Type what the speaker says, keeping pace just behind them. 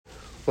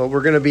Well,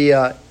 we're going to be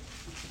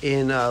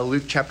in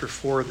Luke chapter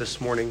 4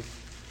 this morning,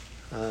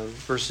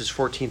 verses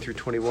 14 through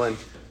 21.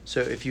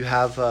 So if you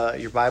have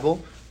your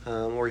Bible,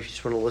 or if you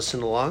just want to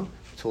listen along,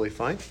 totally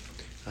fine.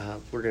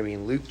 We're going to be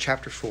in Luke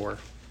chapter 4,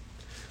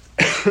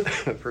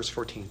 verse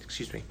 14.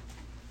 Excuse me.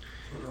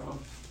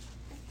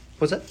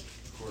 What's that?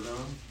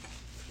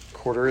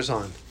 Quarter is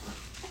on.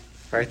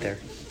 Right there.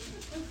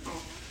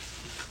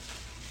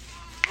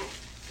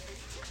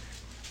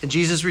 And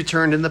Jesus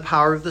returned in the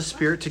power of the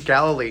Spirit to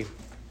Galilee.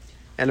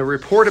 And a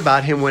report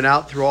about him went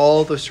out through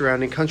all the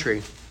surrounding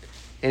country.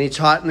 And he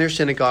taught in their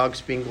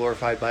synagogues, being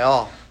glorified by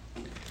all.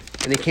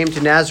 And he came to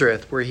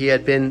Nazareth, where he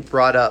had been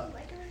brought up.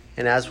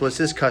 And as was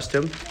his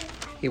custom,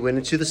 he went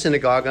into the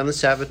synagogue on the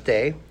Sabbath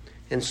day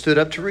and stood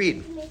up to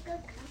read.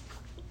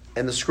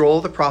 And the scroll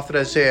of the prophet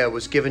Isaiah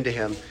was given to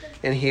him.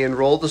 And he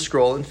unrolled the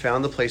scroll and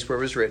found the place where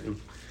it was written,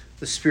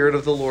 "The Spirit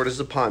of the Lord is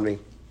upon me,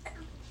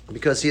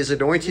 because he has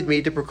anointed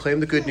me to proclaim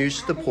the good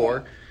news to the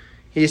poor.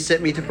 He has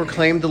sent me to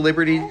proclaim the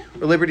liberty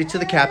to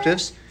the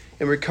captives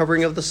and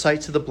recovering of the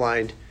sight to the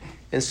blind,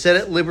 and set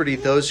at liberty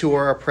those who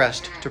are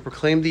oppressed, to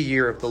proclaim the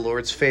year of the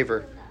Lord's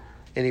favor."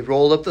 And he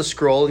rolled up the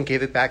scroll and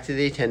gave it back to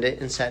the attendant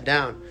and sat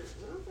down.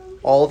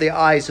 All the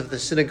eyes of the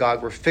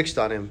synagogue were fixed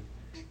on him,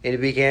 and he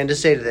began to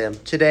say to them,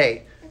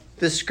 "Today,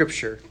 this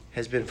scripture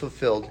has been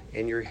fulfilled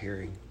in your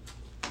hearing."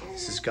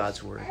 This is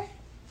God's word.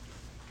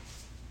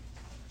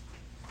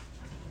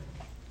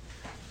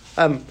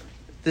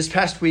 This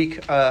past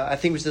week, I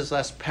think it was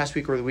this past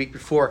week or the week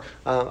before,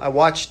 I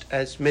watched,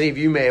 as many of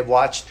you may have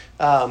watched,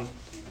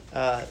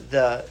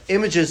 the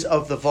images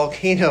of the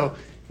volcano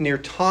near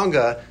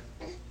Tonga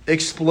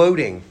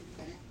exploding.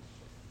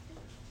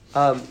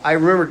 I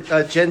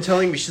remember Jen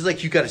telling me, she's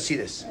like, "You got to see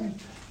this."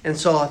 And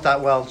so I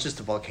thought, well, it's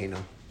just a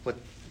volcano. What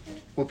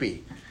will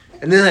be?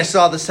 And then I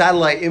saw the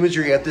satellite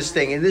imagery of this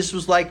thing, and this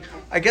was like,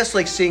 I guess,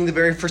 like seeing the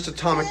very first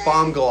atomic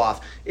bomb go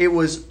off. It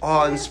was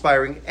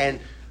awe-inspiring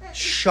and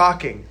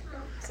shocking.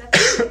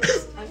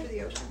 Under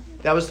the ocean.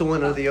 That was the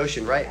one under the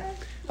ocean, right?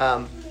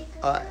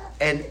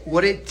 And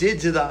what it did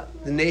to the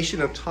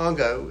nation of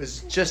Tonga was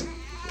just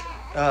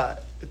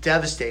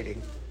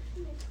devastating.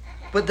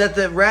 But that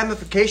the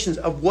ramifications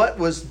of what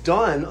was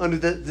done under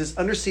this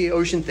undersea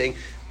ocean thing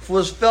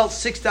was felt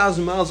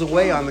 6,000 miles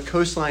away on the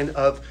coastline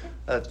of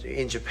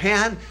in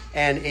Japan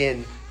and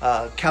in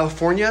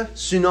California.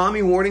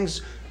 Tsunami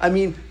warnings. I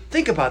mean,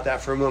 think about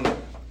that for a moment.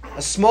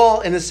 A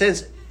small, in a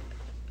sense,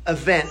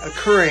 event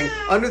occurring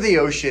under the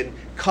ocean,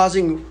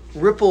 causing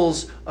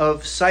ripples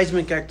of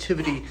seismic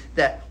activity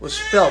that was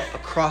felt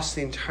across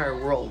the entire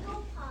world.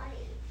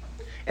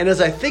 And as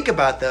I think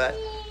about that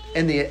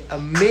and the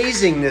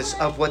amazingness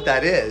of what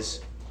that is,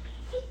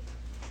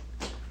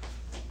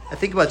 I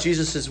think about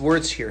Jesus'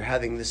 words here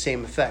having the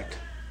same effect.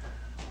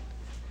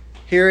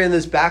 Here in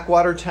this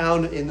backwater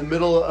town in the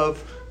middle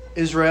of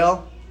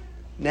Israel,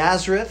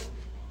 Nazareth,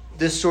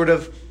 this sort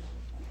of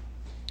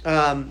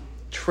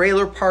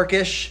trailer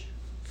parkish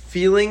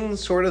feeling,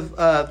 sort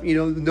of,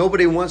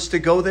 nobody wants to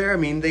go there. I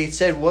mean, they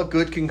said, what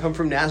good can come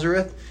from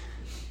Nazareth?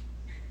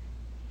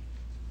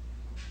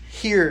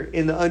 Here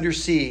in the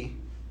undersea,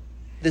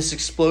 this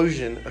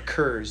explosion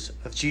occurs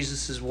of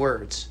Jesus'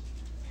 words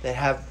that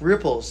have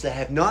ripples that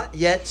have not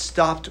yet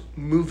stopped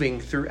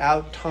moving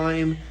throughout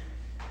time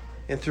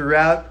and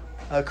throughout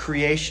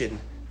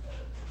creation.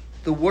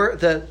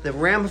 The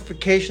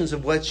ramifications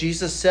of what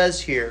Jesus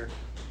says here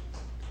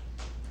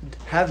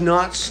have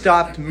not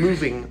stopped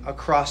moving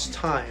across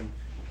time.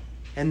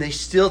 And they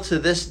still to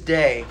this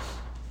day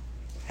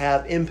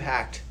have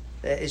impact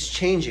that is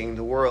changing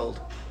the world.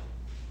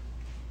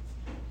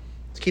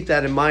 Let's keep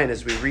that in mind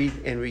as we read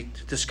and we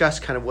discuss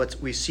kind of what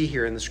we see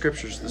here in the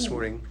scriptures this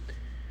morning.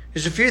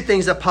 There's a few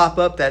things that pop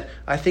up that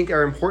I think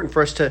are important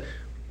for us to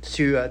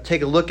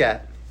take a look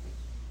at.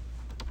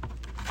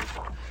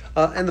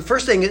 And the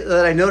first thing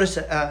that I notice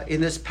in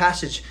this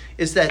passage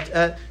is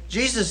that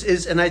Jesus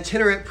is an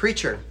itinerant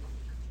preacher.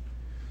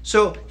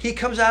 So he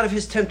comes out of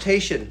his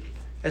temptation.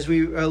 As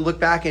we look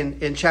back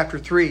in chapter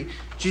 3,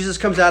 Jesus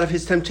comes out of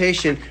his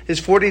temptation,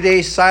 his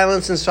 40-day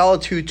silence and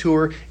solitude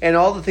tour, and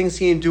all the things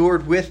he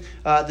endured with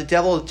the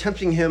devil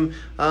tempting him.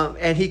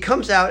 And he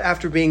comes out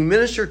after being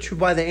ministered to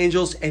by the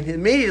angels, and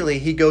immediately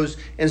he goes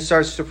and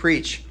starts to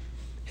preach.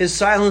 His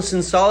silence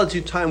and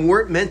solitude time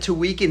weren't meant to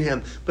weaken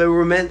him, but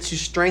were meant to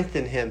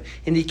strengthen him.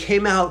 And he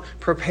came out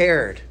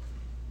prepared.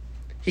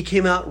 He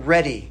came out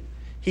ready.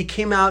 He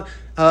came out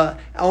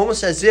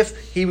almost as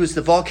if he was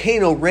the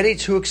volcano ready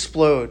to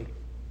explode.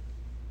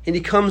 And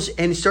he comes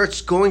and he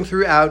starts going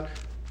throughout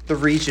the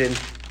region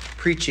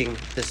preaching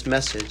this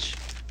message.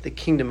 The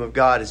kingdom of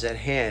God is at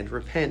hand.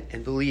 Repent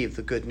and believe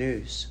the good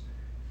news.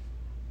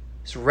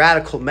 It's a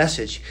radical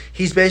message.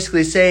 He's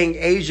basically saying,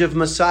 age of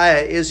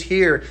Messiah is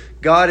here.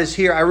 God is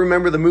here. I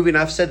remember the movie, and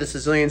I've said this a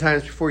zillion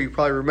times before, you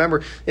probably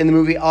remember, in the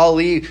movie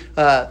Ali,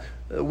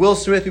 Will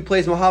Smith, who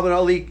plays Muhammad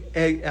Ali,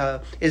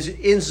 is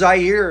in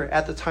Zaire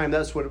at the time.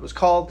 That's what it was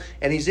called.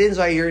 And he's in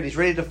Zaire, and he's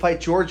ready to fight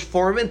George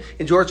Foreman.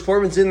 And George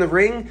Foreman's in the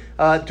ring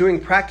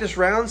doing practice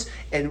rounds.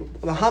 And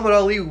Muhammad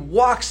Ali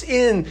walks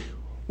in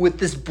with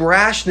this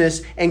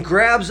brashness and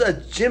grabs a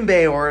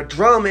djembe or a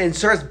drum and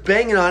starts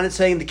banging on it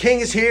saying, the king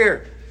is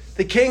here.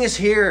 The king is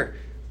here.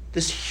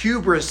 This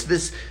hubris,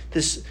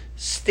 this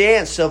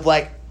stance of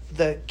like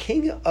the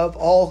king of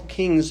all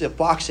kings of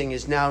boxing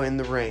is now in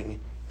the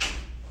ring.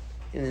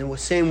 And in the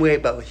same way,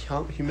 but with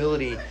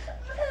humility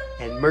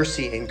and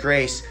mercy and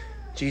grace,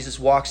 Jesus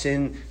walks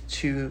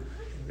into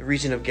the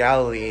region of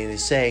Galilee and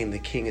is saying, the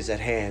king is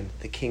at hand.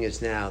 The king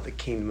is now. The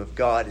kingdom of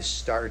God is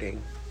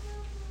starting.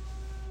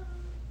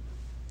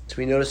 So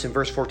we notice in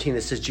verse 14,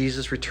 it says,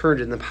 Jesus returned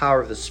in the power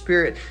of the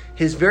Spirit.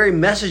 His very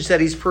message that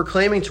he's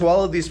proclaiming to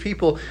all of these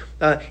people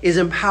is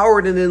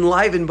empowered and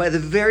enlivened by the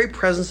very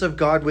presence of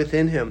God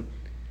within him.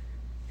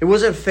 It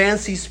wasn't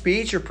fancy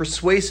speech or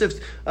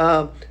persuasive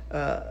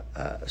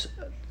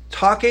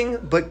talking,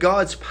 but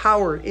God's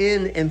power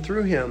in and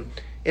through him.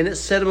 And it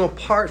set him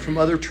apart from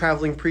other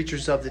traveling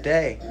preachers of the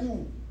day.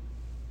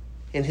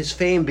 And his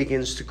fame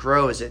begins to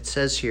grow, as it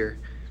says here.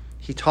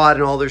 He taught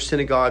in all their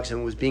synagogues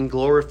and was being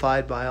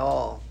glorified by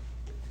all.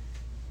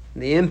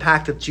 And the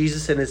impact of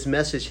Jesus and his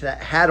message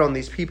that had on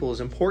these people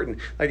is important.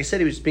 Like I said,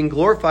 he was being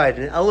glorified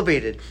and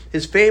elevated.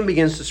 His fame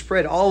begins to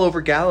spread all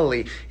over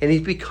Galilee, and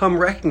he's become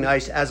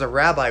recognized as a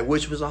rabbi,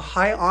 which was a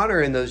high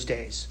honor in those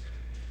days.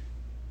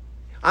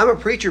 I'm a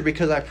preacher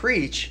because I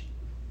preach,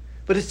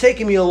 but it's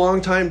taken me a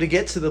long time to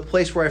get to the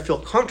place where I feel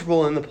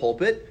comfortable in the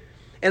pulpit,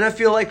 and I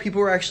feel like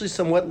people are actually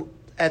somewhat,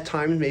 at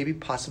times, maybe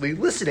possibly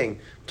listening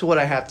to what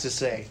I have to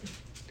say.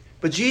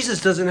 But Jesus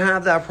doesn't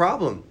have that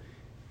problem.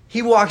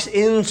 He walks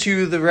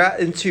into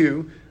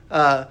the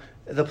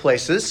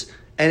places,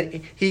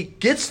 and he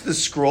gets the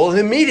scroll and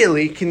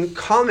immediately can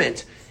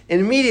comment and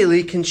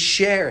immediately can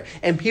share.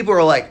 And people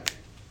are like,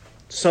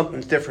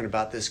 something's different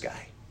about this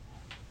guy.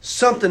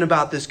 Something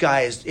about this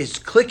guy is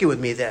clicking with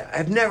me that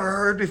I've never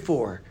heard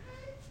before.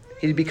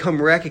 He'd become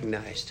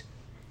recognized.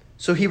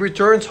 So he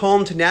returns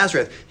home to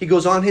Nazareth. He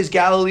goes on his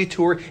Galilee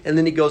tour, and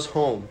then he goes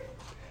home.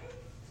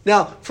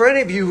 Now, for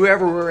any of you who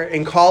ever were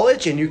in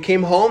college and you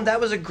came home,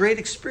 that was a great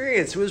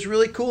experience. It was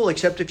really cool,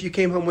 except if you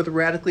came home with a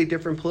radically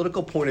different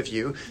political point of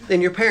view than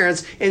your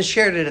parents and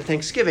shared it at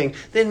Thanksgiving,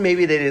 then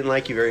maybe they didn't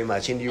like you very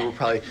much and you were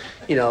probably,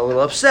 a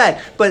little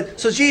upset. But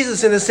so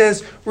Jesus, in a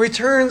sense,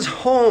 returns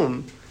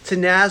home to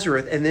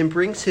Nazareth and then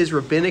brings his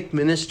rabbinic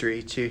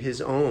ministry to his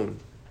own,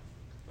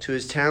 to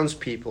his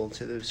townspeople,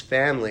 to his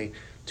family,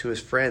 to his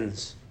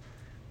friends.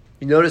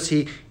 You notice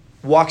he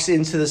walks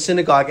into the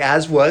synagogue,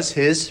 as was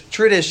his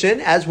tradition,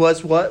 as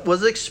was what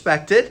was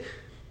expected,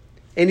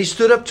 and he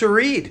stood up to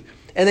read.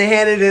 And they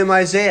handed him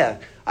Isaiah.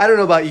 I don't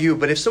know about you,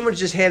 but if someone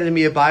just handed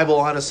me a Bible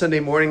on a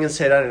Sunday morning and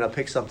said, I don't know,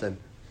 pick something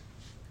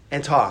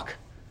and talk,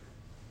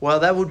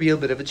 well, that would be a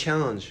bit of a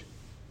challenge.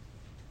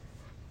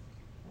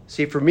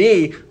 See, for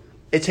me,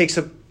 it takes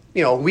a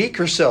week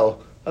or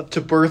so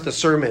to birth a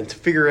sermon, to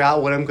figure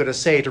out what I'm going to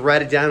say, to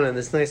write it down on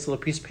this nice little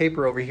piece of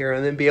paper over here,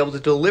 and then be able to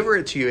deliver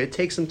it to you. It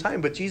takes some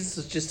time, but Jesus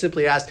has just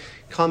simply asked,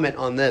 comment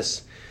on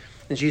this.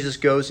 And Jesus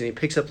goes and he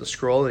picks up the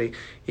scroll and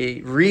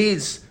he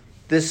reads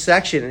this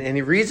section, and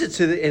he reads it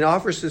and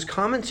offers his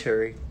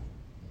commentary.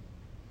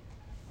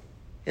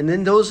 And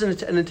then those in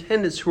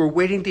attendance who were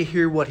waiting to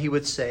hear what he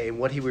would say and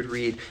what he would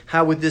read,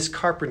 how would this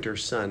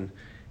carpenter's son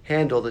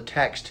handle the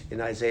text in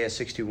Isaiah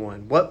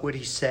 61? What would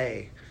he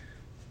say?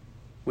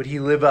 Would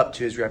he live up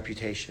to his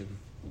reputation?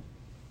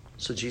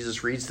 So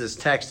Jesus reads this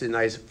text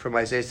from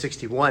Isaiah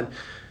 61.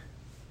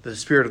 The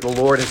Spirit of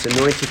the Lord has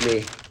anointed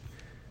me,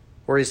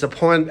 or is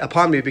upon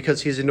me,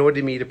 because he has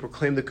anointed me to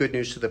proclaim the good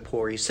news to the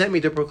poor. He sent me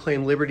to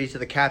proclaim liberty to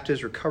the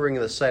captives, recovering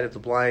of the sight of the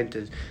blind,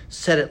 to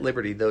set at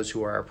liberty those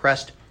who are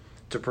oppressed,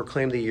 to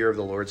proclaim the year of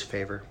the Lord's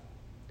favor.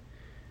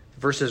 The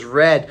verses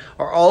read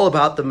are all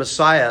about the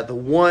Messiah, the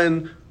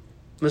one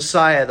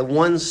Messiah, the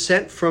one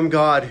sent from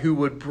God who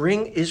would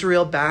bring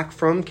Israel back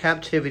from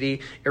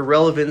captivity,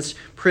 irrelevance,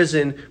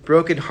 prison,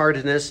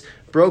 brokenness,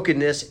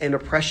 and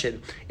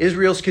oppression.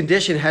 Israel's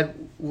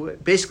condition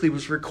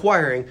was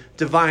requiring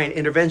divine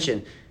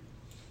intervention.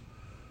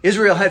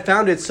 Israel had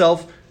found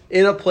itself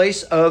in a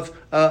place of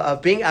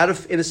being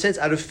in a sense,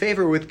 out of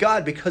favor with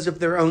God because of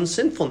their own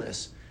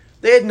sinfulness.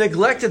 They had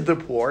neglected the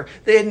poor.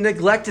 They had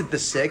neglected the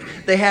sick.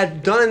 They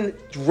had done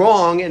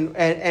wrong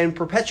and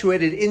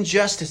perpetuated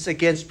injustice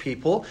against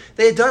people.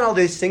 They had done all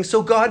these things.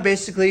 So God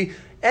basically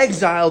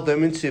exiled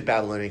them into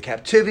Babylonian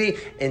captivity,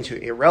 into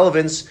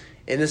irrelevance.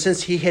 In a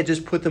sense, he had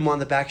just put them on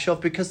the back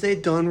shelf because they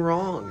had done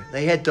wrong.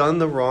 They had done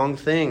the wrong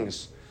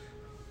things.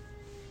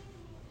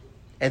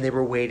 And they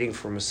were waiting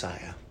for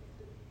Messiah.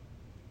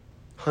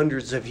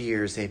 Hundreds of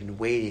years they've been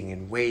waiting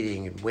and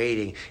waiting and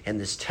waiting. And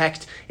this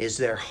text is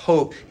their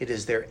hope. It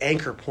is their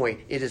anchor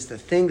point. It is the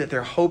thing that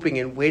they're hoping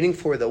and waiting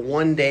for, the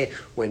one day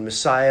when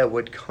Messiah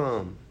would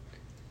come.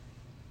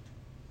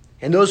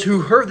 And those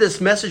who heard this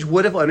message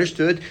would have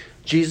understood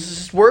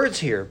Jesus' words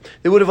here.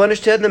 They would have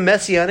understood the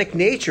messianic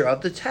nature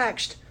of the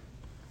text.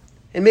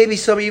 And maybe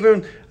some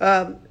even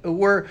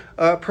were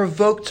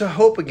provoked to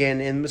hope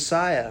again in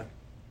Messiah.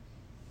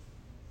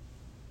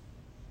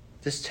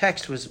 This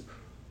text was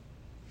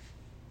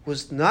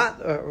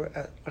not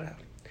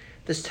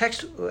This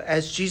text,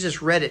 as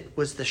Jesus read it,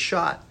 was the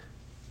shot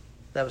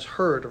that was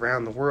heard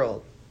around the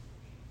world.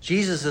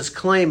 Jesus is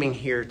claiming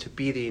here to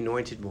be the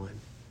anointed one.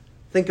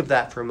 Think of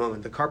that for a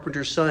moment. The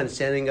carpenter's son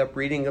standing up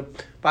reading a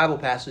Bible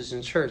passage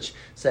in church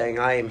saying,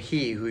 I am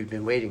he who we've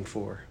been waiting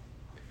for.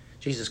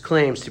 Jesus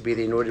claims to be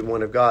the anointed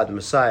one of God, the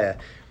Messiah,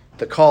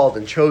 the called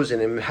and chosen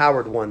and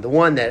empowered one, the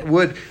one that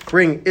would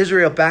bring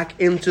Israel back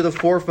into the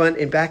forefront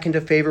and back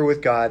into favor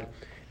with God,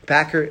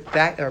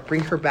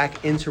 bring her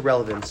back into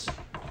relevance.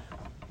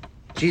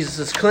 Jesus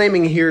is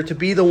claiming here to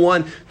be the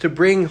one to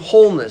bring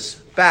wholeness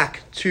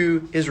back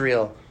to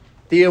Israel,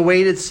 the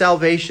awaited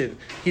salvation.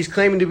 He's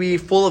claiming to be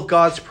full of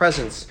God's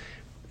presence,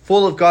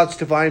 full of God's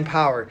divine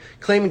power,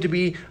 claiming to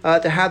be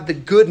to have the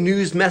good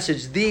news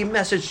message, the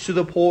message to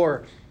the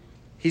poor.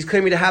 He's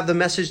claiming to have the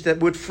message that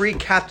would free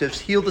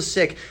captives, heal the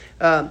sick,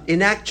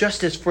 enact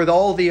justice for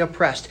all the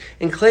oppressed,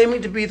 and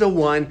claiming to be the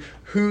one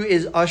who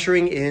is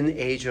ushering in the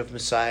age of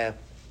Messiah.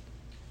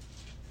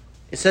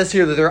 It says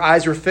here that their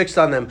eyes were fixed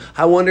on them.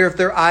 I wonder if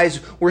their eyes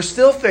were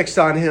still fixed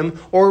on him,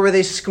 or were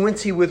they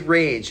squinty with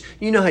rage?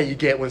 You know how you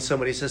get when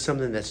somebody says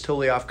something that's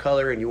totally off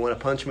color and you want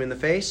to punch them in the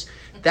face?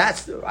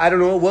 I don't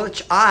know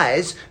which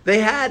eyes they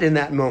had in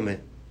that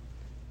moment.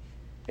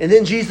 And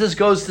then Jesus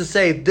goes to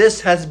say,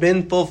 this has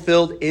been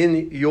fulfilled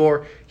in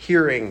your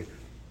hearing.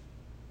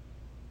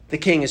 The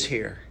king is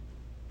here.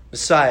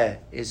 Messiah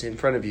is in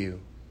front of you.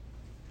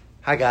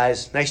 Hi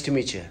guys, nice to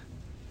meet you.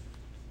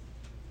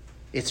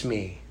 It's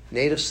me,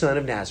 native son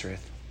of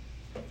Nazareth.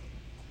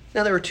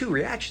 Now there were two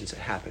reactions that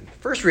happened.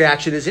 First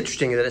reaction is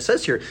interesting that it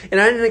says here, and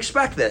I didn't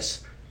expect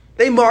this.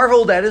 They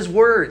marveled at his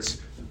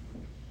words.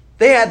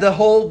 They had the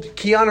whole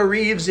Keanu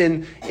Reeves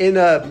in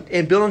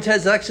Bill and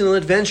Ted's Excellent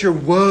Adventure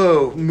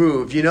whoa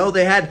move. You know,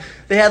 they had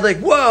like,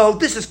 whoa,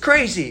 this is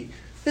crazy.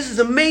 This is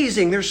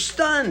amazing. They're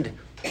stunned.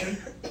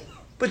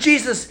 But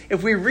Jesus,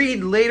 if we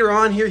read later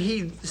on here,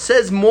 he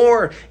says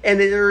more,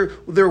 and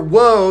their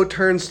woe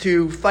turns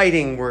to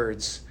fighting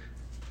words.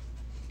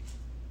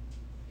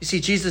 You see,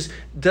 Jesus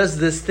does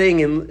this thing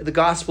in the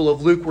Gospel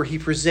of Luke where he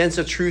presents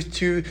a truth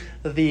to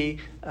the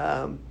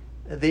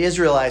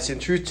Israelites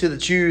and truth to the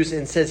Jews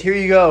and says, here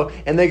you go.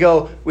 And they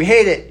go, we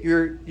hate it.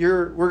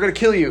 We're going to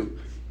kill you.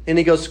 And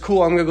he goes,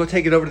 cool, I'm going to go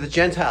take it over to the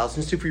Gentiles.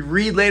 And so if we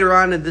read later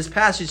on in this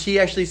passage, he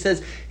actually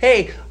says,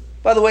 hey,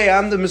 by the way,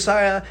 I'm the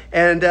Messiah.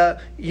 And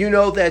you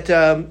know that,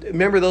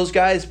 remember those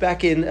guys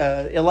back in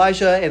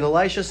Elijah and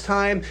Elisha's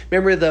time?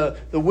 Remember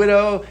the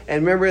widow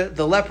and remember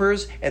the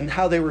lepers and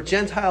how they were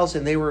Gentiles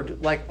and they were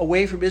like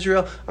away from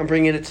Israel? I'm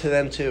bringing it to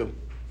them too.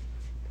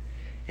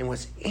 And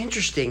what's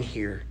interesting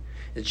here,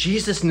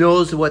 Jesus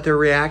knows what their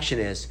reaction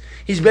is.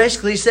 He's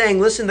basically saying,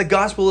 listen, the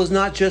gospel is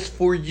not just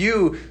for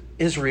you,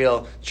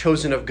 Israel,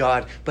 chosen of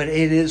God, but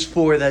it is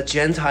for the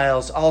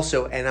Gentiles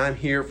also, and I'm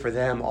here for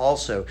them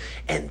also.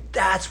 And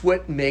that's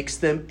what makes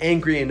them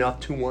angry enough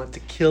to want to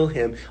kill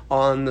him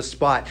on the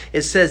spot.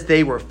 It says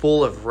they were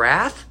full of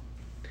wrath,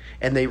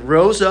 and they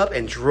rose up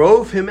and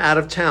drove him out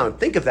of town.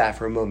 Think of that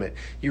for a moment.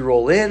 You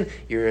roll in,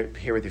 you're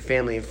here with your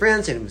family and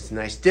friends, and it was a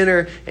nice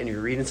dinner, and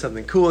you're reading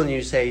something cool, and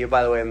you say,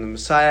 by the way, I'm the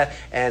Messiah,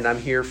 and I'm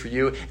here for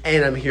you,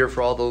 and I'm here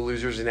for all the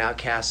losers and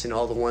outcasts and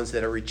all the ones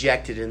that are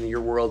rejected in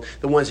your world,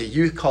 the ones that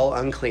you call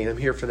unclean. I'm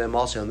here for them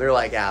also. And they're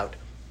like, out.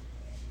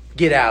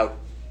 Get out.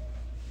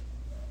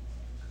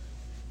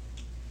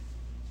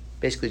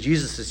 Basically,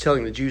 Jesus is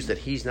telling the Jews that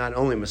he's not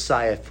only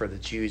Messiah for the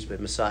Jews,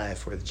 but Messiah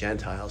for the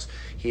Gentiles.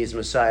 He is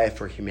Messiah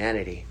for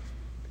humanity.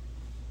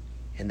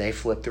 And they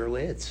flip their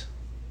lids.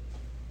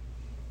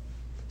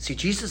 See,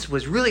 Jesus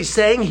was really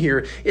saying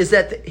here is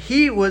that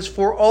he was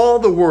for all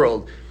the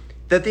world,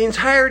 that the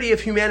entirety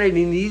of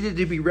humanity needed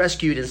to be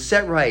rescued and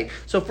set right.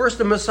 So first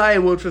the Messiah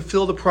would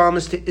fulfill the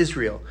promise to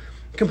Israel,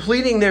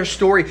 completing their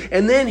story.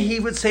 And then he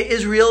would say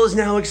Israel is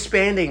now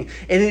expanding,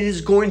 and it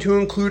is going to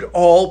include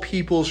all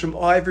peoples from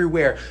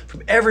everywhere,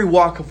 from every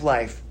walk of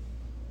life,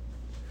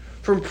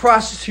 from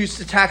prostitutes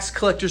to tax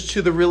collectors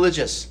to the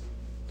religious.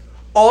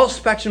 All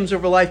spectrums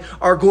of our life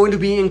are going to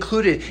be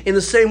included in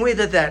the same way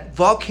that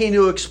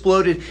volcano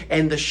exploded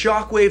and the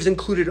shock waves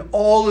included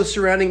all the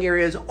surrounding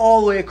areas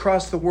all the way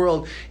across the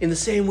world. In the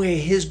same way,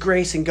 his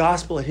grace and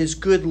gospel and his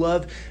good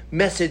love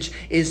message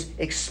is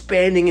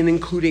expanding and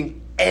including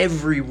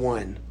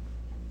everyone.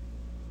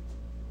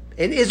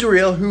 And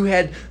Israel, who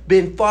had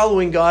been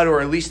following God, or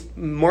at least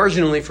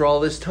marginally for all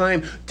this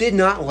time, did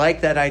not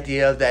like that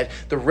idea that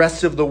the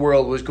rest of the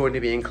world was going to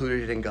be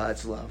included in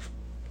God's love.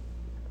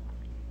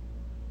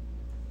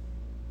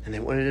 And they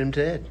wanted him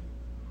dead.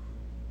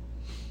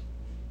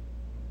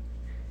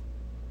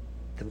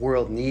 The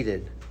world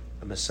needed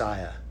a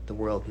Messiah. The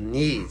world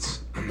needs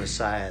a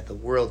Messiah. The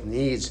world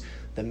needs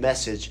the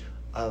message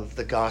of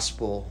the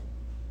gospel.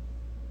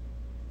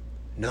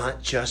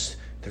 Not just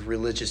the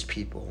religious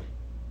people,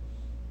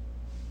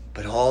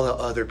 but all the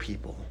other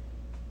people.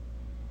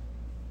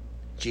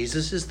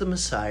 Jesus is the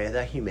Messiah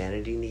that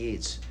humanity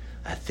needs.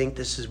 I think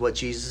this is what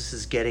Jesus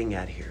is getting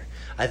at here.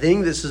 I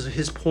think this is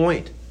his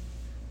point.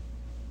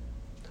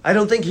 I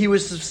don't think he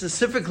was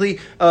specifically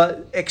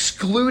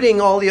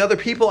excluding all the other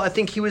people. I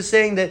think he was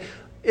saying that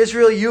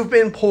Israel, you've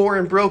been poor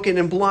and broken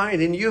and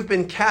blind, and you've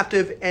been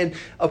captive and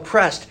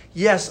oppressed.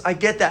 Yes, I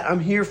get that. I'm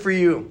here for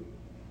you.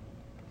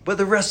 But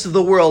the rest of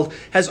the world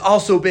has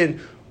also been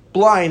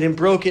blind and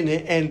broken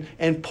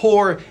and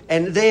poor,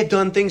 and they have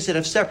done things that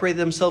have separated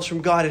themselves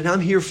from God, and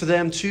I'm here for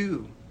them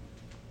too.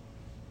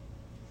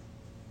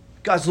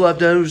 God's love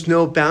knows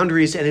no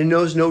boundaries, and it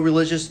knows no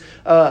religious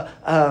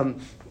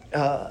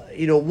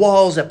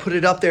walls that put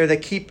it up there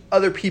that keep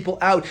other people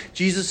out.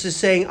 Jesus is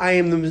saying, I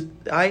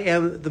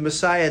am the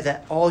Messiah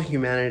that all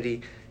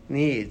humanity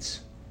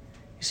needs.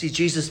 You see,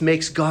 Jesus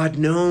makes God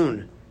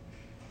known.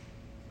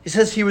 He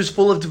says he was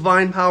full of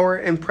divine power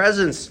and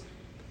presence.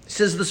 He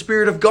says the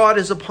Spirit of God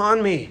is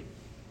upon me.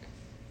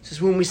 He says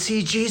when we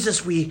see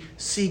Jesus, we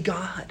see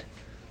God.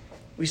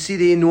 We see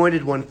the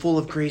anointed one full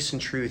of grace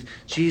and truth.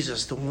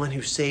 Jesus, the one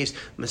who saves,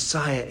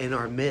 Messiah in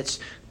our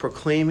midst,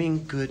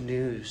 proclaiming good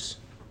news.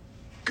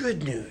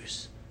 Good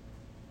news.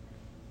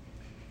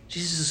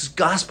 Jesus'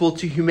 gospel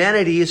to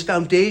humanity is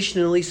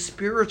foundationally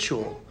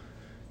spiritual.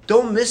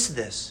 Don't miss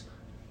this.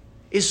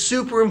 It's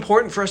super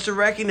important for us to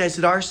recognize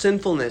that our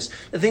sinfulness,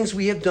 the things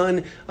we have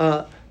done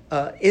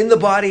in the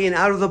body and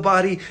out of the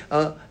body,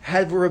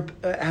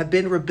 have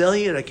been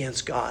rebellion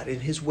against God in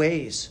his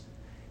ways.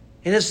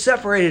 And has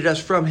separated us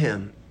from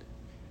him.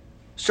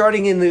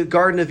 Starting in the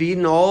Garden of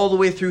Eden all the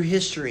way through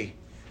history,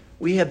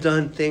 we have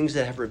done things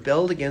that have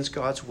rebelled against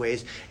God's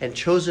ways and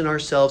chosen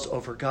ourselves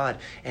over God.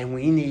 And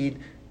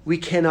we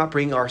cannot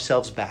bring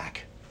ourselves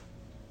back.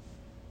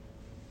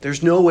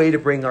 There's no way to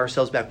bring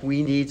ourselves back.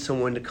 We need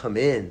someone to come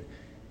in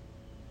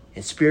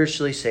and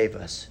spiritually save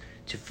us,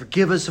 to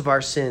forgive us of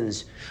our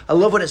sins. I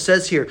love what it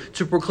says here,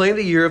 to proclaim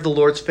the year of the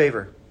Lord's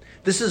favor.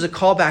 This is a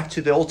callback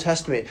to the Old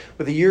Testament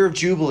with the year of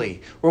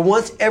Jubilee,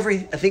 where every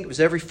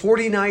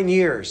 49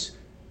 years,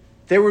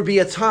 there would be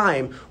a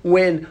time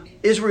when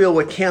Israel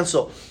would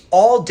cancel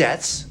all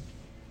debts.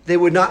 They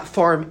would not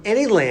farm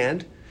any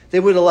land.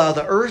 They would allow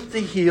the earth to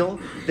heal.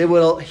 They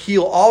would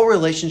heal all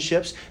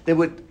relationships. They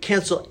would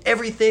cancel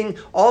everything.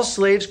 All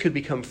slaves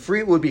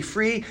would be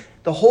free.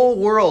 The whole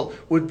world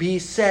would be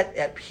set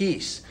at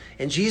peace.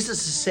 And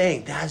Jesus is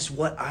saying, that's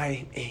what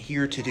I am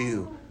here to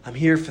do. I'm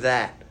here for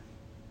that.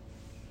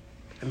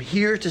 I'm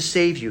here to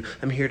save you.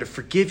 I'm here to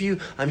forgive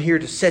you. I'm here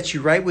to set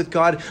you right with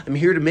God. I'm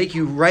here to make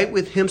you right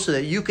with him so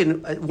that you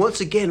can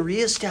once again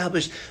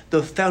reestablish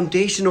the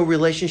foundational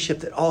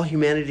relationship that all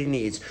humanity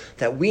needs,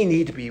 that we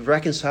need to be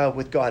reconciled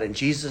with God. And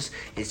Jesus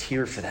is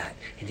here for that.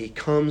 And he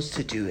comes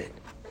to do it.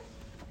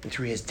 And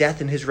through his death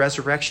and his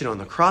resurrection on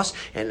the cross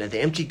and at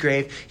the empty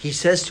grave, he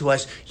says to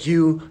us,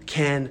 you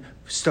can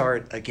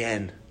start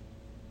again.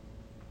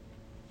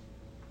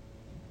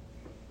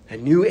 A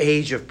new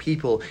age of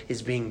people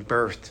is being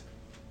birthed.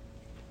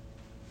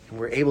 And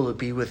we're able to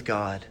be with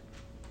God.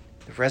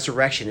 The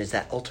resurrection is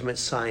that ultimate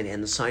sign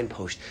and the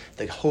signpost,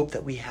 the hope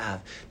that we have,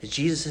 that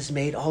Jesus has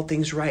made all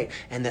things right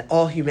and that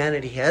all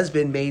humanity has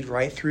been made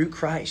right through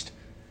Christ.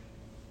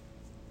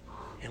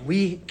 And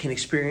we can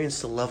experience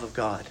the love of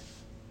God.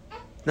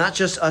 Not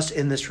just us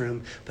in this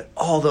room, but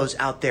all those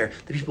out there.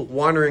 The people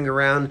wandering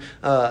around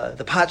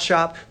the pot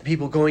shop, the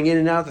people going in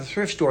and out of the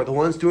thrift store, the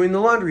ones doing the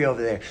laundry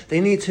over there.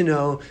 They need to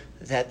know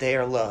that they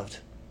are loved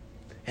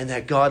and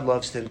that God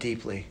loves them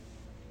deeply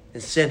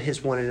and sent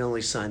his one and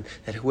only Son,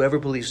 that whoever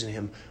believes in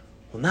him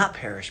will not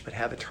perish but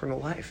have eternal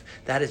life.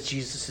 That is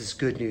Jesus'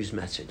 good news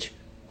message.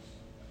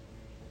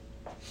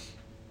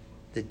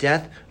 The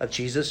death of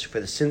Jesus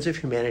for the sins of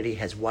humanity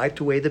has wiped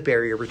away the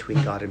barrier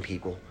between God and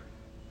people.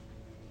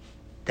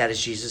 That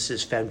is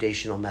Jesus'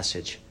 foundational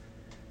message.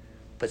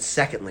 But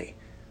secondly,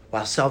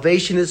 while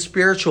salvation is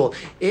spiritual,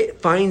 it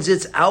finds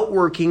its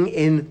outworking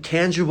in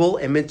tangible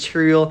and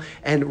material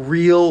and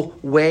real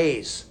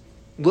ways.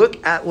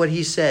 Look at what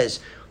he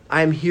says.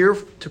 I am here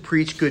to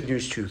preach good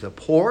news to the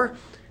poor,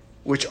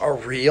 which are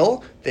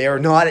real. They are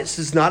not, this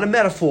is not a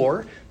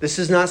metaphor. This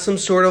is not some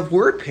sort of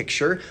word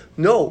picture.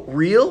 No,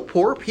 real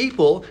poor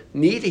people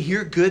need to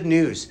hear good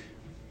news.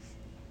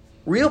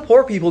 Real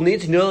poor people need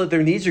to know that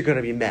their needs are going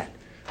to be met.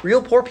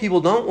 Real poor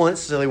people don't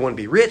necessarily want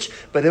to be rich,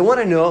 but they want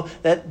to know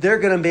that they're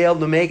going to be able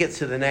to make it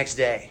to the next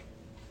day.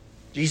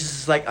 Jesus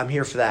is like, I'm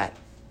here for that.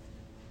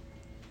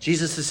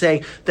 Jesus is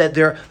saying that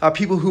there are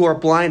people who are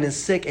blind and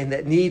sick and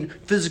that need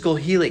physical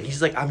healing.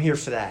 He's like, I'm here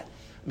for that.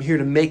 I'm here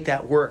to make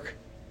that work.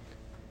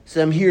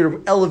 So I'm here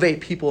to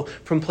elevate people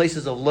from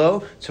places of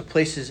low to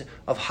places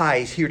of high.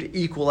 He's here to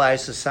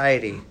equalize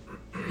society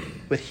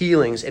with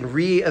healings and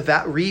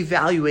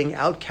revaluing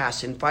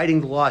outcasts and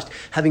fighting the lost,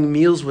 having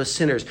meals with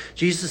sinners.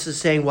 Jesus is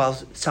saying while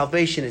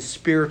salvation is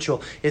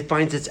spiritual, it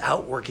finds its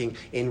outworking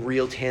in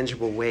real,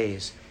 tangible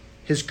ways.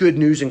 His good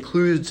news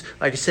includes,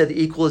 like I said, the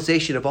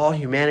equalization of all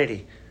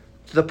humanity.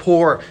 To the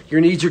poor, your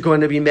needs are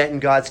going to be met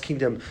in God's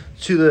kingdom.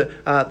 To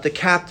the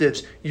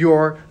captives, you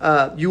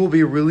will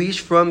be released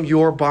from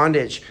your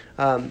bondage.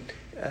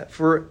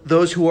 For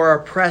those who are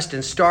oppressed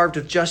and starved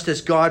of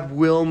justice, God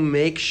will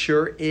make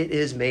sure it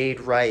is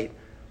made right.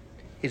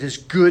 It is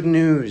good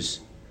news.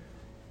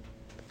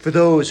 For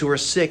those who are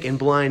sick and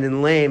blind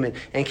and lame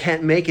and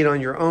can't make it on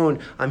your own,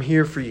 I'm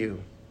here for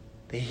you.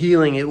 The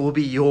healing, it will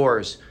be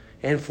yours.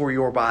 and for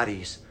your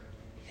bodies.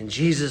 And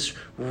Jesus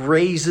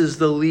raises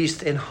the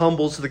least and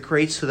humbles the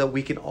great so that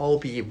we can all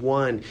be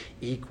one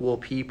equal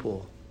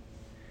people.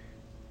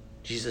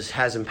 Jesus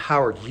has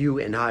empowered you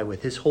and I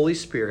with his Holy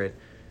Spirit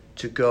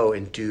to go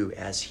and do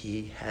as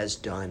he has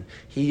done.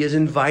 He is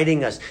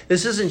inviting us.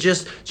 This isn't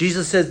just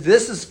Jesus says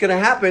this is going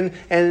to happen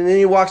and then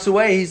he walks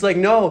away. He's like,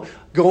 no,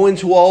 go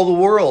into all the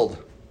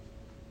world.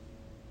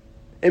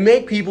 And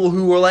make people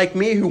who are like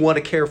me, who want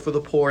to care for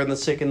the poor and the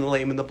sick and the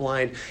lame and the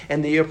blind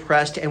and the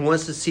oppressed, and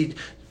wants to see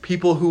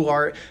people who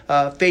are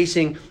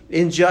facing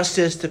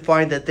injustice to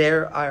find that they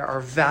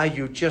are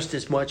valued just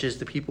as much as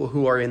the people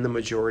who are in the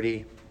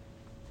majority.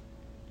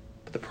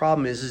 But the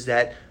problem is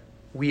that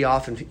we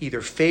often either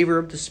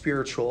favor the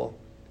spiritual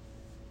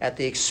at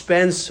the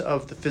expense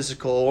of the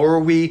physical, or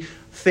we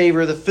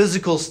favor the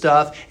physical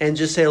stuff and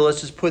just say,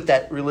 let's just put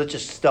that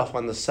religious stuff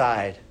on the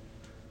side.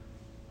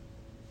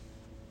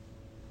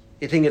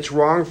 I think it's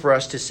wrong for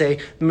us to say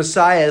the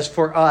Messiah is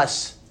for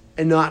us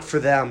and not for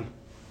them.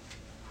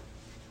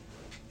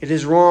 It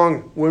is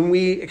wrong when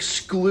we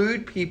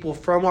exclude people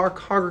from our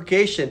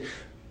congregation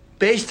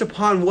based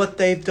upon what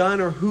they've done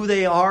or who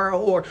they are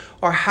or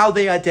how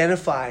they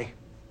identify.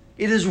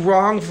 It is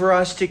wrong for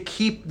us to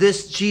keep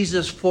this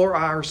Jesus for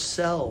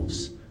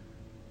ourselves.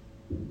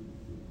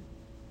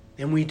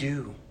 And we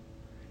do.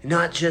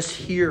 Not just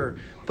here,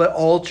 but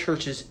all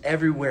churches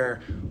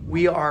everywhere.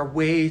 We are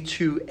way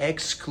too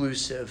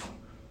exclusive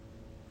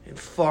and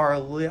far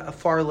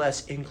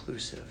less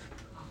inclusive.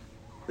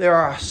 There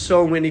are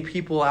so many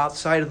people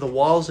outside of the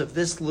walls of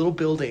this little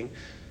building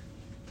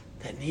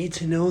that need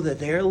to know that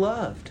they're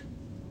loved.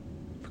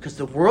 Because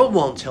the world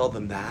won't tell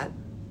them that.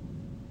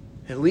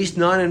 At least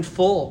not in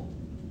full.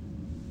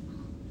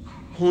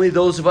 Only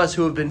those of us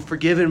who have been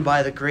forgiven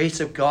by the grace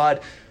of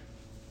God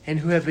and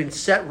who have been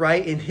set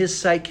right in his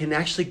sight can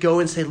actually go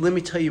and say, let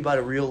me tell you about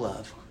a real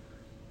love.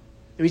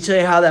 Let me tell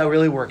you how that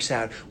really works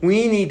out.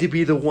 We need to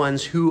be the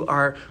ones who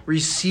are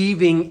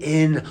receiving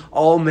in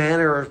all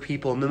manner of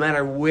people, no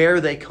matter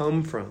where they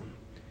come from.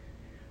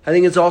 I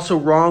think it's also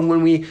wrong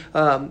when we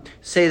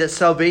say that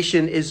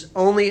salvation is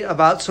only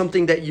about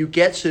something that you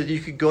get so that you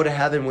could go to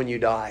heaven when you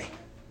die.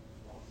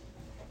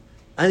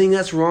 I think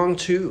that's wrong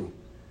too.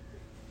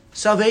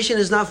 Salvation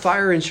is not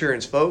fire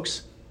insurance,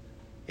 folks.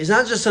 It's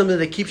not just something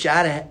that keeps you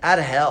out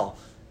of hell.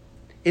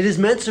 It is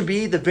meant to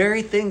be the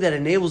very thing that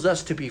enables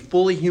us to be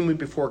fully human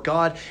before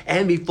God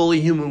and be fully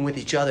human with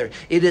each other.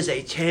 It is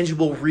a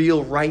tangible,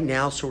 real, right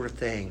now sort of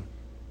thing.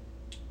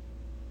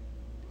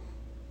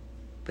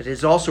 But it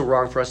is also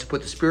wrong for us to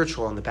put the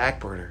spiritual on the back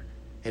burner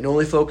and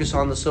only focus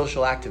on the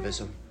social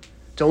activism.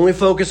 To only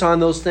focus on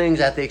those things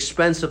at the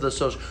expense of the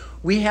social.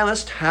 We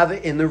must have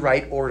it in the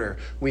right order.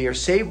 We are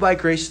saved by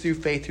grace through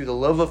faith, through the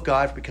love of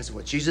God, because of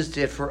what Jesus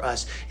did for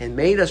us and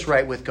made us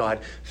right with God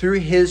through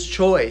his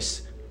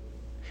choice.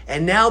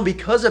 And now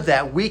because of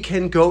that, we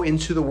can go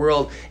into the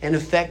world and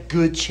effect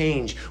good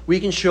change. We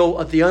can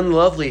show the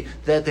unlovely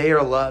that they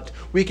are loved.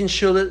 We can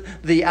show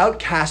the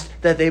outcast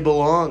that they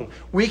belong.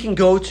 We can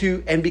go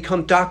to and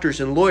become doctors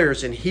and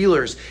lawyers and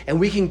healers. And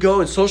we can go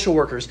and social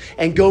workers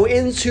and go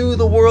into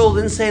the world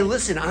and say,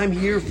 listen, I'm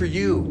here for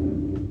you.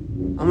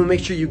 I'm going to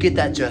make sure you get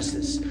that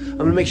justice. I'm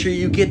going to make sure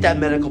you get that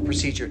medical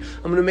procedure.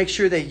 I'm going to make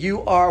sure that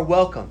you are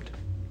welcomed.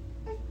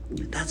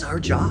 That's our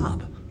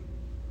job.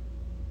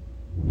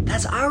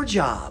 That's our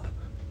job.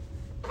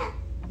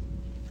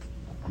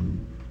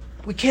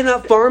 We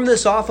cannot farm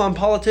this off on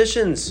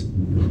politicians.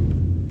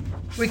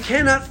 We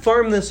cannot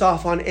farm this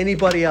off on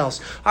anybody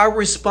else. Our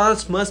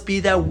response must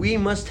be that we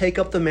must take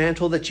up the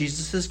mantle that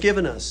Jesus has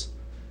given us.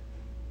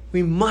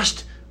 We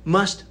must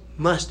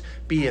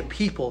be a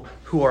people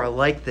who are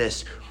like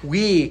this.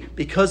 We,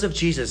 because of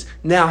Jesus,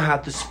 now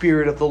have the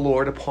Spirit of the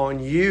Lord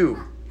upon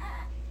you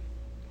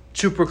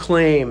to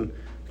proclaim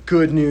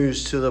good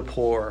news to the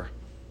poor.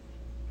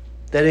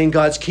 That in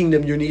God's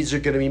kingdom, your needs are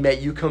going to be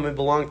met. You come and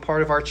belong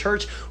part of our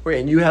church,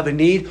 and you have a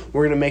need,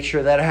 we're going to make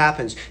sure that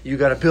happens. You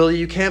got a bill that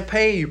you can't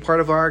pay, you're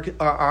part of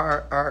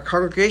our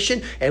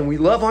congregation, and we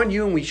love on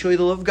you, and we show you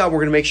the love of God. We're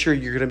going to make sure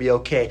you're going to be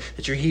okay,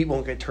 that your heat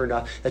won't get turned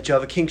off, that you'll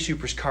have a King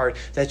Soopers card,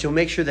 that you'll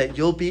make sure that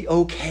you'll be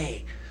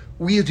okay.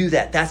 We'll do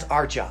that. That's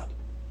our job.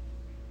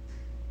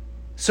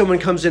 Someone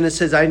comes in and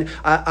says, I'm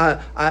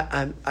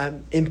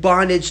in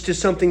bondage to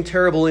something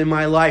terrible in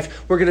my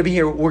life. We're going to be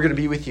here. We're going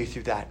to be with you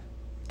through that.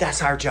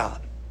 That's our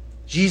job.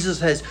 Jesus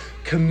has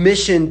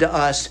commissioned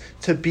us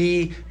to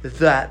be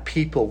that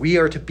people. We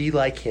are to be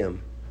like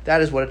him.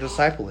 That is what a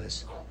disciple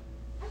is.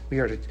 We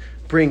are to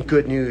bring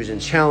good news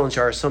and challenge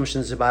our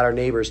assumptions about our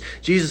neighbors.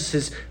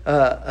 Jesus'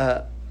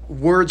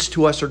 words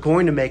to us are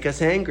going to make us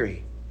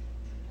angry.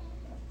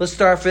 Let's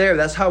start there.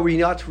 That's how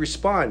we ought to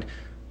respond.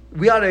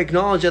 We ought to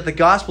acknowledge that the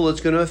gospel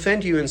is going to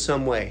offend you in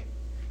some way.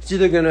 It's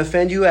either going to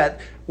offend you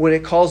when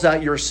it calls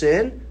out your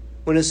sin.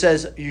 When it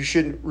says you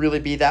shouldn't really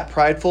be that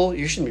prideful,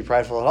 you shouldn't be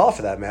prideful at all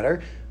for that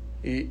matter.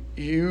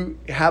 You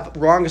have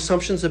wrong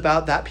assumptions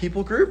about that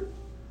people group.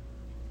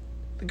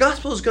 The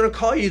gospel is going to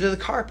call you to the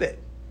carpet.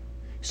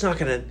 It's not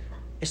going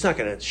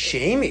to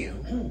shame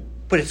you,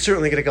 But it's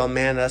certainly going to go,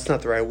 man, that's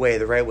not the right way.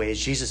 The right way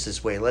is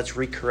Jesus' way. Let's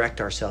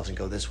recorrect ourselves and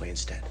go this way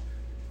instead.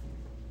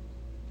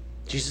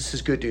 Jesus'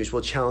 good news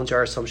will challenge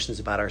our assumptions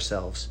about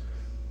ourselves.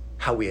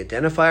 How we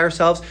identify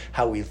ourselves,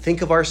 how we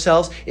think of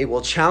ourselves. It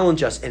will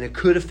challenge us, and it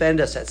could offend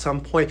us at some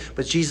point,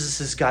 but Jesus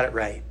has got it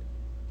right.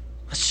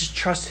 Let's just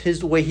trust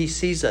the way he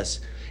sees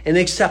us and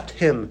accept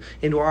him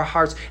into our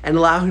hearts and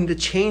allow him to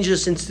change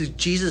us into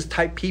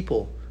Jesus-type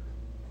people.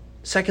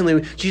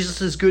 Secondly,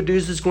 Jesus' good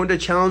news is going to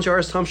challenge our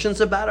assumptions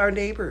about our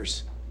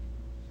neighbors.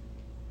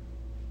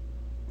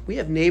 We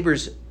have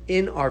neighbors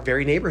in our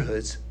very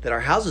neighborhoods that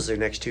our houses are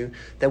next to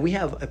that we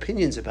have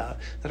opinions about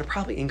that are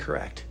probably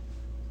incorrect.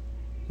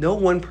 No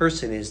one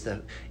person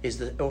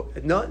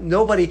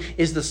nobody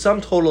is the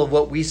sum total of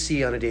what we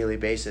see on a daily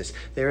basis.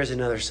 There is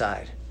another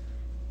side.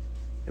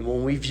 And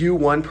when we view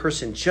one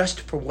person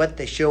just for what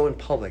they show in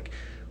public,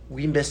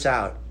 we miss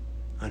out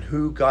on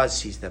who God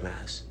sees them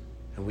as.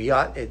 And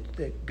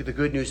the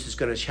good news is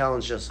going to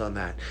challenge us on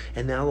that.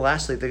 And now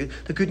lastly,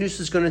 the good news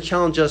is going to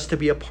challenge us to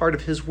be a part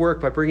of his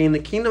work by bringing the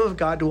kingdom of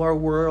God to our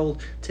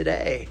world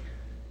today.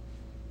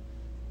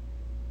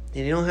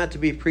 And you don't have to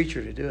be a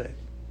preacher to do it.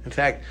 In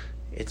fact,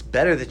 it's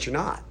better that you're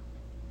not.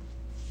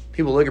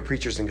 People look at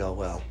preachers and go,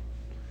 well,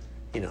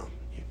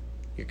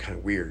 you're kind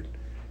of weird.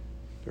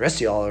 The rest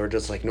of y'all are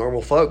just like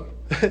normal folk.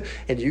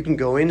 And you can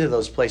go into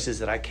those places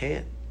that I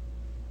can't.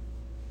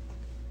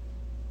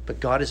 But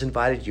God has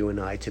invited you and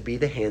I to be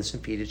the hands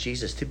and feet of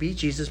Jesus, to be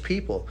Jesus'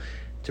 people,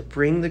 to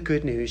bring the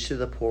good news to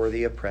the poor,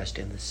 the oppressed,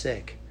 and the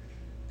sick.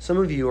 Some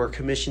of you are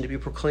commissioned to be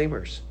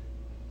proclaimers,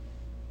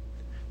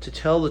 to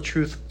tell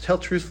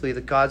truthfully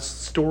that God's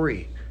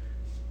story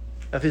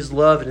of his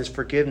love and his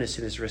forgiveness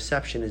and his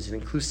reception and his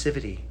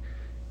inclusivity,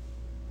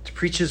 to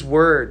preach his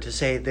word, to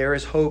say there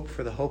is hope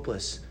for the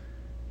hopeless,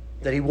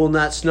 that he will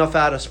not snuff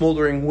out a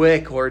smoldering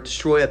wick or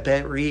destroy a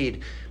bent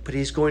reed, but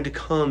he's going to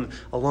come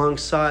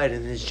alongside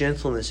in his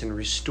gentleness and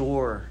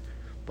restore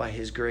by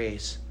his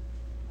grace.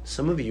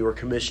 Some of you are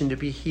commissioned to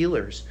be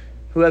healers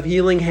who have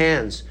healing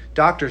hands,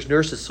 doctors,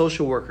 nurses,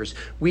 social workers.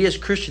 We as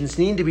Christians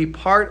need to be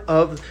part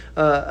of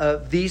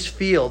these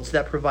fields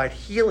that provide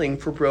healing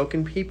for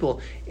broken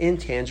people in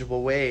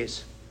tangible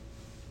ways.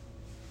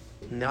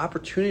 And the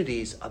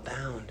opportunities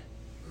abound.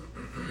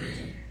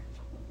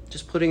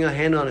 Just putting a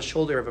hand on the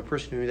shoulder of a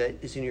person that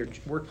is in your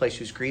workplace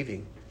who's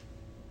grieving.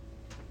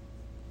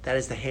 That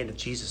is the hand of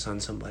Jesus on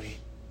somebody.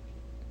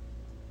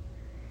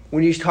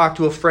 When you talk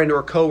to a friend or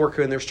a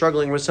coworker and they're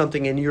struggling with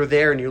something and you're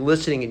there and you're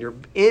listening and you're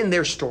in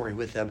their story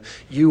with them,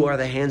 you are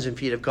the hands and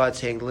feet of God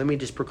saying, let me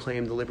just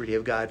proclaim the liberty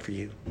of God for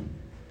you.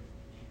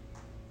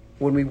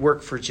 When we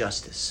work for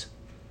justice,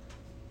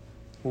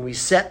 when we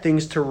set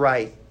things to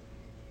right,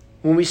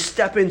 when we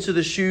step into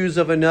the shoes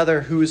of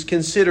another who is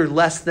considered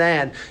less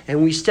than,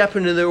 and we step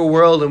into their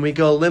world and we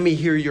go, let me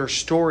hear your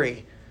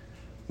story.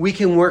 We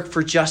can work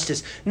for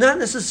justice, not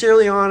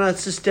necessarily on a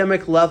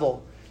systemic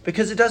level,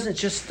 because it doesn't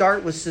just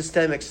start with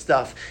systemic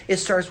stuff. It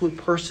starts with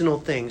personal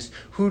things.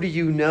 Who do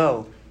you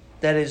know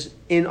that is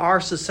in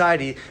our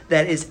society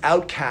that is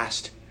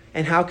outcast?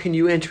 And how can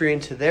you enter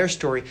into their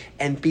story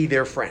and be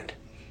their friend?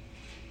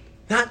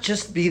 Not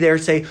just be there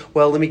and say,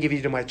 well, let me give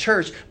you to my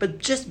church, but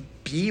just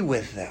be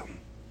with them.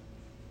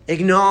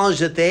 Acknowledge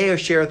that they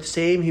share the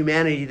same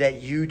humanity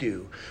that you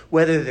do,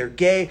 whether they're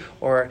gay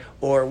or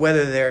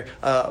whether they're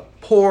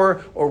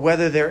poor or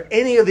whether they're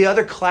any of the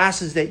other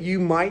classes that you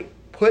might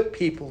put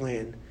people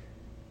in.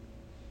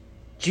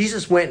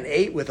 Jesus went and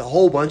ate with a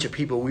whole bunch of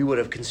people we would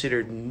have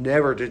considered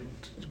never to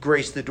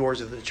grace the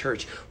doors of the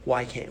church.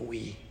 Why can't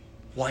we?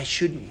 Why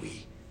shouldn't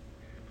we?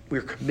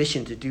 We're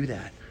commissioned to do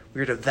that.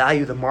 We are to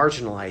value the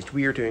marginalized.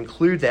 We are to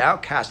include the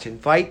outcast,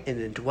 invite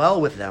and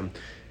indwell with them,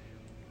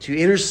 to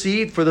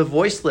intercede for the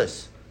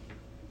voiceless.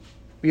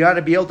 We ought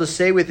to be able to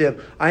say with them,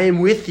 I am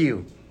with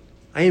you.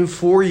 I am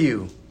for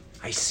you.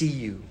 I see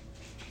you.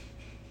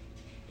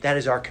 That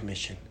is our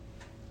commission.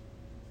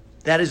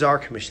 That is our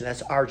commission.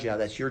 That's our job.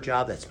 That's your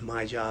job. That's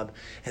my job.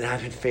 And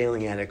I've been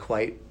failing at it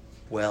quite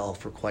well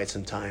for quite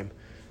some time.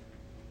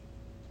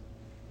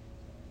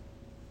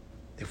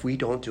 If we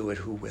don't do it,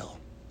 who will?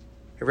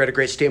 I read a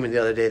great statement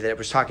the other day that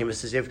was talking about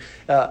this.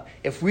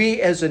 If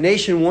we as a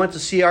nation want to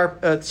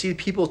see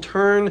people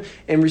turn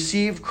and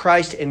receive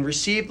Christ and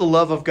receive the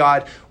love of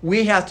God,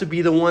 we have to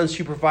be the ones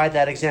who provide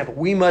that example.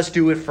 We must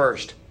do it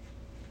first.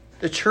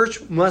 The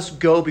church must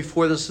go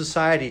before the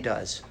society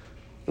does.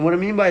 And what I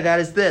mean by that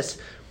is this.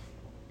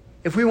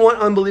 If we want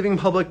unbelieving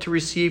public to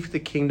receive the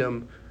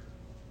kingdom,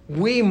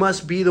 we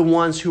must be the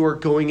ones who are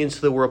going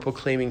into the world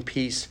proclaiming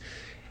peace,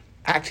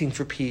 acting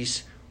for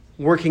peace,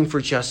 working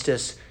for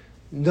justice,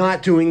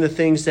 not doing the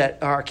things that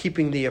are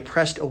keeping the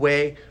oppressed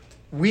away.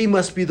 We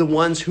must be the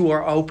ones who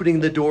are opening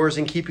the doors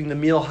and keeping the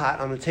meal hot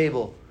on the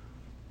table.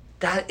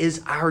 That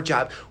is our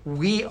job.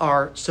 We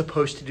are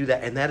supposed to do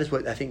that. And that is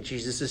what I think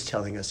Jesus is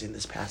telling us in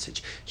this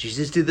passage.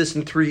 Jesus did this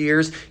in 3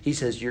 years. He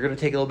says, you're going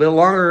to take a little bit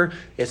longer.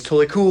 It's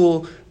totally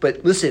cool.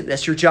 But listen,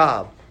 that's your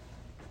job.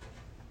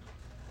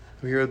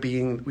 We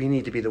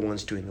need to be the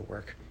ones doing the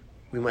work.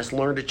 We must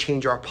learn to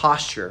change our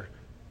posture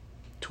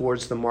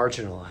towards the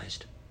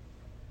marginalized.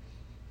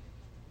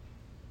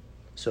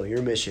 So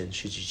your mission,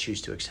 should you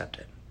choose to accept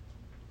it.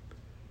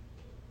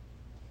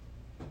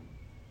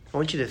 I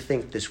want you to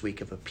think this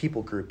week of a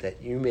people group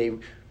that you may,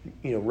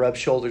 rub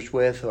shoulders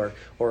with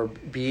or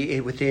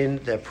be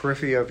within the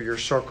periphery of your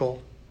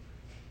circle.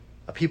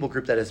 A people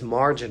group that is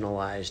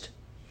marginalized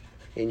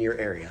in your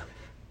area.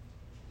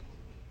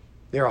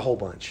 There are a whole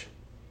bunch.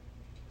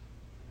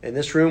 In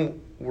this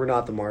room, we're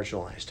not the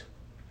marginalized.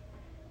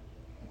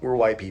 We're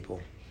white people.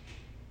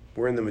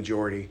 We're in the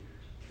majority.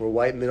 We're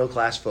white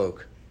middle-class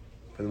folk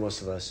for the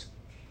most of us.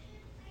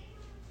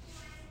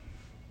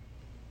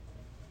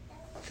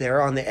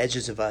 There on the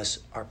edges of us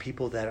are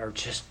people that are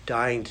just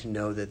dying to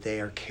know that they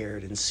are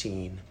cared and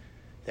seen.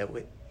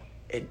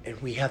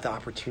 And we have the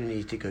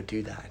opportunity to go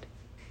do that.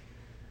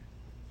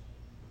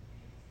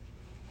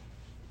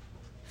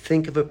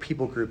 Think of a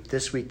people group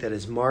this week that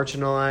is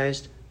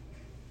marginalized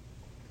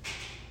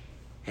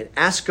and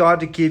ask God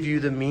to give you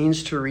the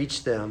means to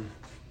reach them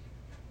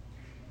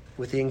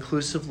with the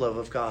inclusive love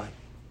of God.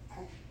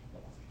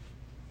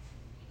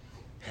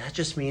 And that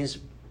just means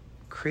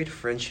create a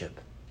friendship.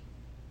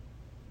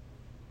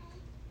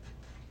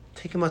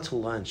 Take them out to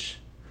lunch.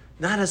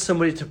 Not as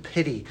somebody to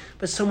pity,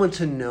 but someone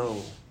to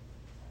know.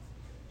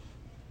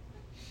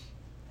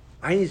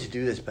 I need to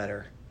do this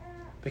better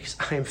because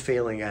I am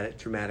failing at it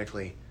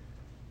dramatically,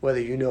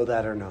 whether you know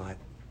that or not.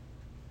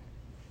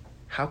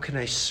 How can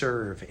I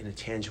serve in a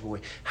tangible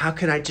way? How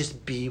can I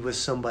just be with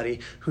somebody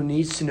who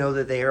needs to know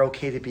that they are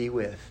okay to be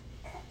with?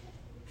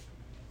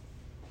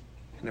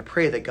 And I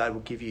pray that God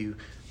will give you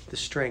the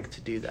strength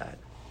to do that,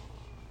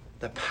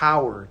 the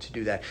power to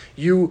do that.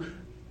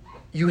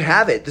 You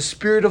have it. The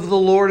Spirit of the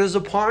Lord is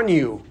upon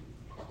you.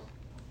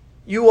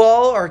 You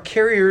all are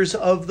carriers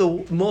of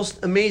the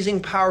most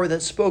amazing power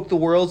that spoke the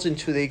worlds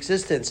into the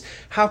existence.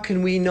 How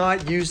can we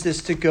not use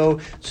this to go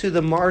to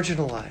the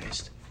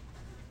marginalized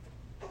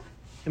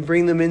and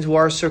bring them into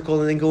our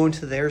circle and then go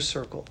into their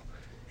circle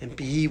and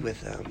be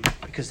with them?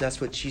 Because that's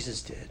what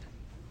Jesus did.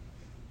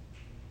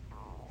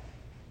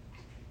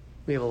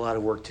 We have a lot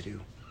of work to do.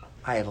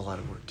 I have a lot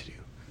of work to do.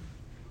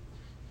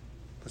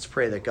 Let's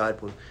pray that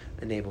God will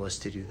enable us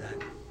to do that.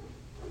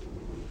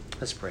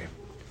 Let's pray.